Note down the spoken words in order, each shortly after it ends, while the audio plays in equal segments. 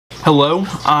Hello,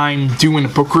 I'm doing a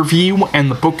book review, and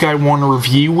the book I want to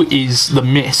review is The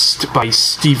Mist by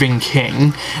Stephen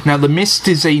King. Now, The Mist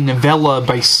is a novella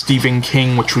by Stephen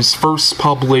King, which was first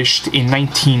published in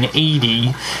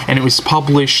 1980, and it was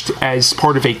published as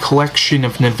part of a collection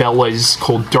of novellas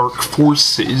called Dark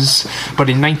Forces, but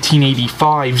in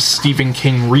 1985, Stephen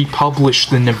King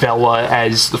republished the novella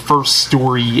as the first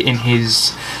story in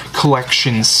his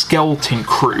collection Skeleton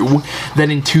Crew.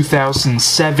 Then in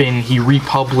 2007, he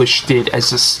republished it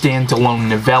as a standalone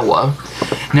novella.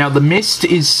 Now, The Mist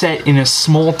is set in a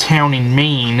small town in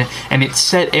Maine, and it's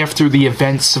set after the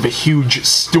events of a huge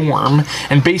storm,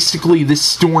 and basically this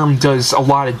storm does a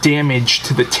lot of damage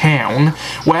to the town.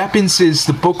 What happens is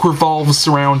the book revolves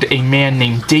around a man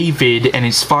named David and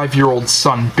his 5-year-old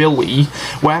son Billy.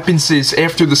 What happens is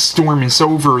after the storm is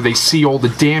over, they see all the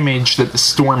damage that the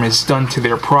storm has done to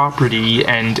their property,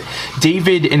 and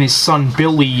David and his son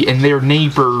Billy and their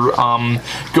neighbor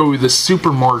go to the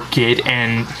supermarket,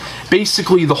 and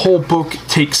basically the whole book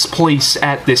takes place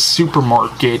at this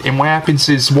supermarket, and what happens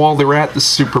is while they're at the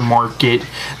supermarket,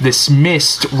 this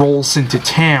mist rolls into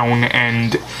town,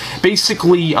 and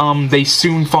basically they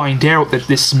soon find out that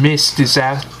this mist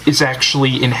is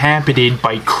actually inhabited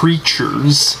by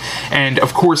creatures, and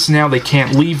of course now they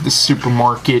can't leave the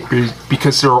supermarket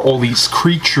because there are all these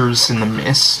creatures in the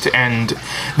mist, and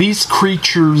these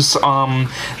creatures,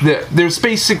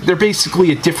 they're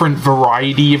basically a different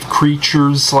variety of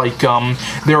creatures. Like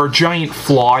there are giant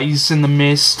flies in the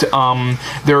mist,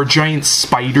 there are giant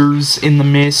spiders in the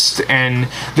mist, and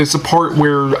there's a part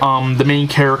where the main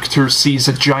character sees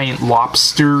a giant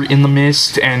lobster in the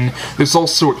mist, and there's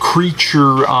also a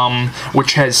creature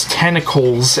which has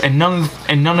tentacles, and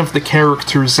none of the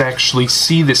characters actually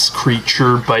see this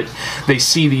creature, but they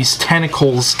see these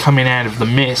tentacles coming out of the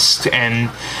mist,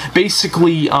 and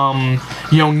basically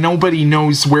nobody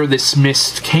knows where this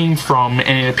mist came from,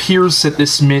 and it appears that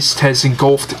this mist has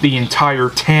engulfed the entire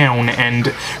town,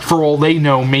 and for all they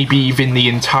know, maybe even the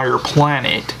entire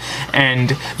planet.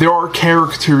 And there are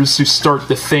characters who start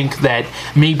to think that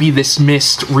maybe this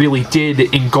mist really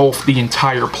did engulf the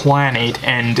entire planet,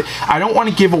 and I don't want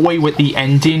to give away what the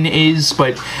ending is,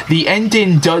 but the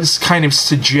ending does kind of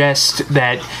suggest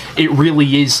that it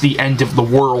really is the end of the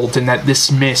world, and that this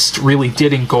mist really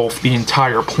did engulf the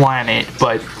entire planet.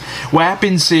 But what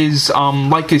happens is,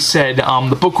 like I said,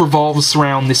 the book revolves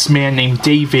around this man named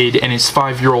David and his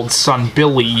 5-year-old son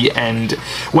Billy, and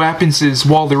what happens is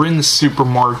while they're in the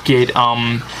supermarket,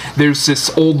 there's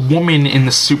this old woman in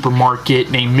the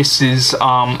supermarket named Mrs.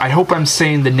 I hope I'm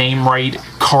saying the name right,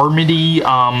 Carmody.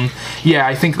 Yeah,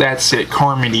 I think that's it,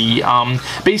 Carmody.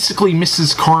 Basically,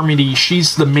 Mrs. Carmody,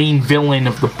 she's the main villain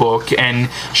of the book, and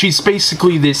she's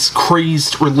basically this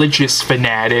crazed religious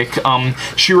fanatic.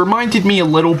 She reminded me a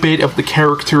little bit of the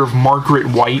character of Margaret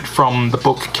White from the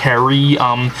book Carrie.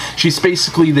 She's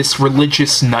basically this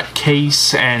religious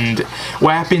nutcase, and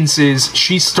what happens is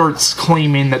she starts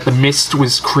claiming that the mist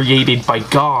was created by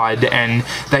God, and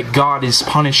that God is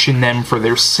punishing them for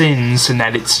their sins, and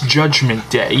that it's Judgment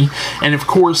Day. And of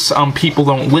course, people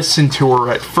don't listen to her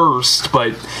at first,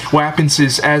 but what happens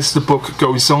is as the book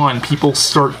goes on, people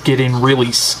start getting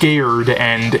really scared,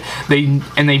 and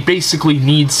they basically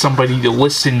need somebody to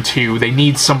listen to. They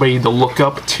need somebody to look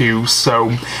up to,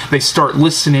 so they start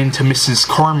listening to Mrs.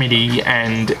 Carmody,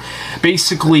 and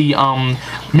basically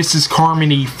Mrs.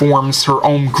 Carmody forms her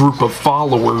own group of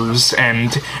followers,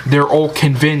 and they're all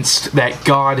convinced that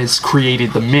God has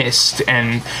created the mist.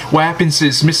 And what happens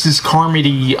is Mrs.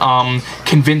 Carmody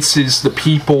convinces the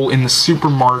people in the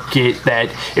supermarket that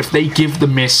if they give the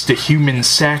mist a human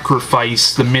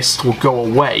sacrifice, the mist will go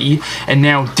away. And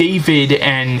now David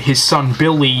and his son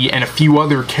Billy and a few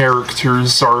other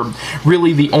characters are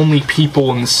really the only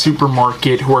people in the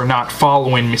supermarket who are not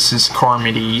following Mrs.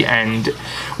 Carmody. And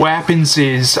what happens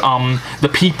is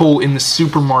the people in the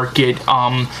supermarket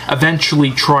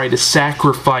eventually try to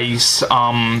sacrifice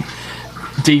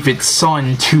David's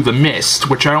son to the mist,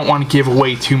 which I don't want to give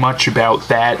away too much about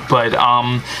that, but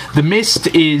The Mist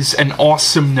is an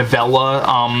awesome novella.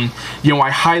 I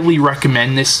highly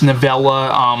recommend this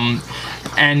novella,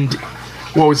 and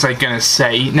what was I gonna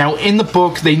say? Now, in the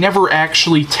book, they never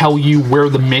actually tell you where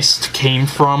the mist came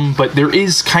from, but there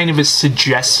is kind of a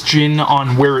suggestion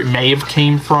on where it may have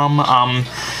came from.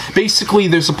 Basically,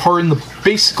 there's a part in the...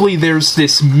 Basically, there's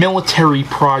this military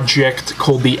project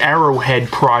called the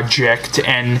Arrowhead Project,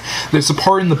 and there's a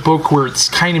part in the book where it's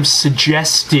kind of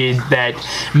suggested that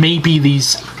maybe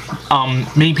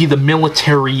maybe the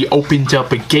military opened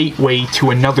up a gateway to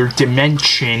another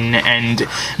dimension, and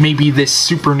maybe this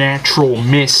supernatural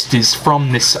mist is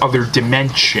from this other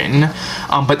dimension,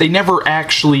 but they never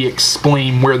actually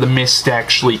explain where the mist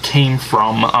actually came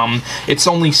from. It's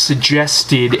only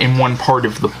suggested in one part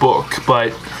of the book,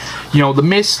 but you know, The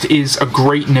Mist is a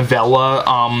great novella,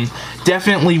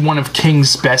 definitely one of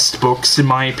King's best books, in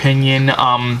my opinion.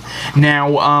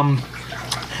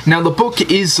 Now, the book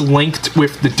is linked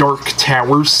with the Dark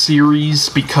Tower series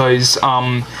because,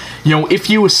 you know, if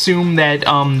you assume that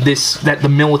that the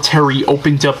military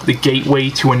opened up the gateway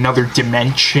to another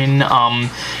dimension,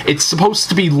 it's supposed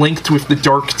to be linked with the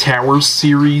Dark Tower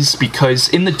series because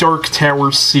in the Dark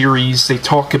Tower series they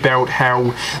talk about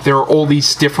how there are all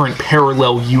these different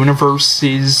parallel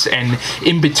universes, and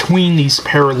in between these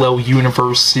parallel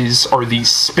universes are these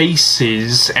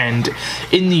spaces, and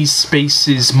in these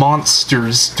spaces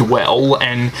monsters dwell,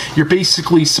 and you're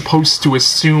basically supposed to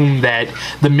assume that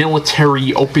the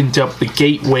military opened up the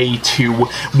gateway to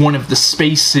one of the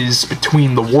spaces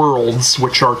between the worlds,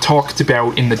 which are talked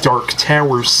about in the Dark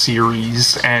Tower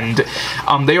series, and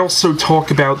they also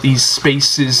talk about these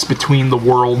spaces between the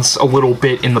worlds a little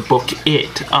bit in the book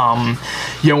It.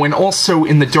 You know, and also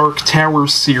in the Dark Tower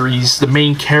series, the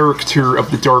main character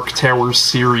of the Dark Tower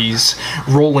series,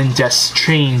 Roland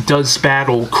Deschain, does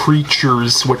battle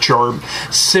creatures which are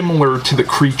similar to the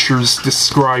creatures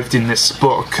described in this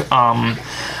book.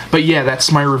 But yeah,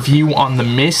 that's my review on The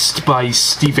Mist by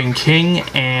Stephen King,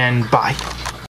 and bye.